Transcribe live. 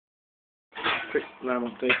quick lamb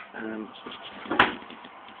update. I'm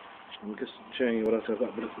just showing you what else I've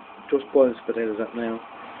got. But just boiling some potatoes up now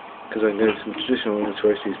because I'm going to do some traditional way to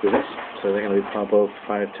roast these bits. So they're going to be parboiled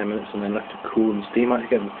for 5-10 minutes and then left to cool and steam. I like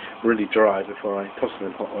to get them really dry before I toss them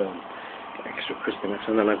in hot oil and get extra crispiness.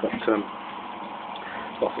 And then I've got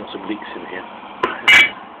lots of leeks in here,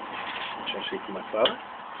 which I see from my father.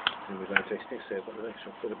 And we're going to taste it. So I've got an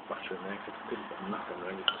extra bit of butter in there because I didn't put nothing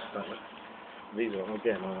really to start with. These are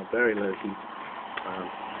again on a very low heat, and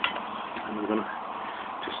I'm going to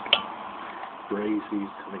just braise these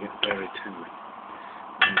till they get very tender.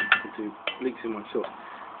 And I'll do leeks in my sauce.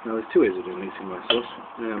 Now there's two ways of doing leeks in my sauce.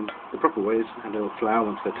 The proper way is to add a little flour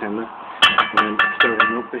once they're tender, and then stir it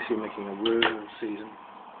milk, basically making a real season.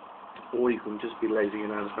 Or you can just be lazy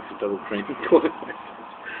and add a splash of double cream and call it like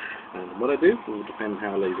that. And what I do will depend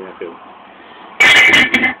how lazy I feel.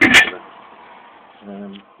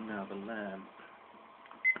 Now the lamb,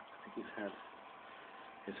 I think he's had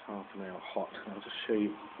his half an hour hot. I'll just show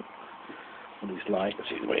you what he's like. Let's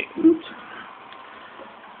see the way. Oops.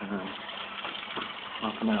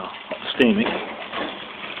 Half an hour hot steaming.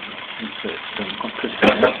 So it's quite crispy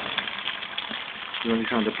now. It's really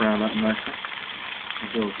starting to brown up nicely.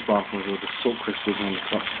 There's little sparkles with the salt crystals on the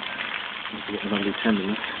top. Just to get a lovely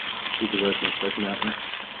tenderness. Keep the roasting spoken out there.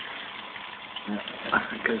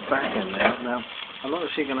 It goes back in there. Now, I'm not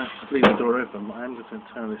actually going to leave the door open, but I'm just going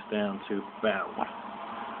to turn this down to about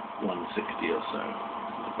 160 or so.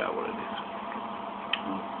 That's about what it is.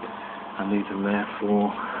 I leave them there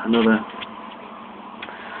for another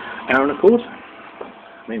hour and a quarter.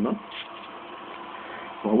 Meanwhile,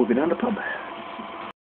 well, we'll be down the pub.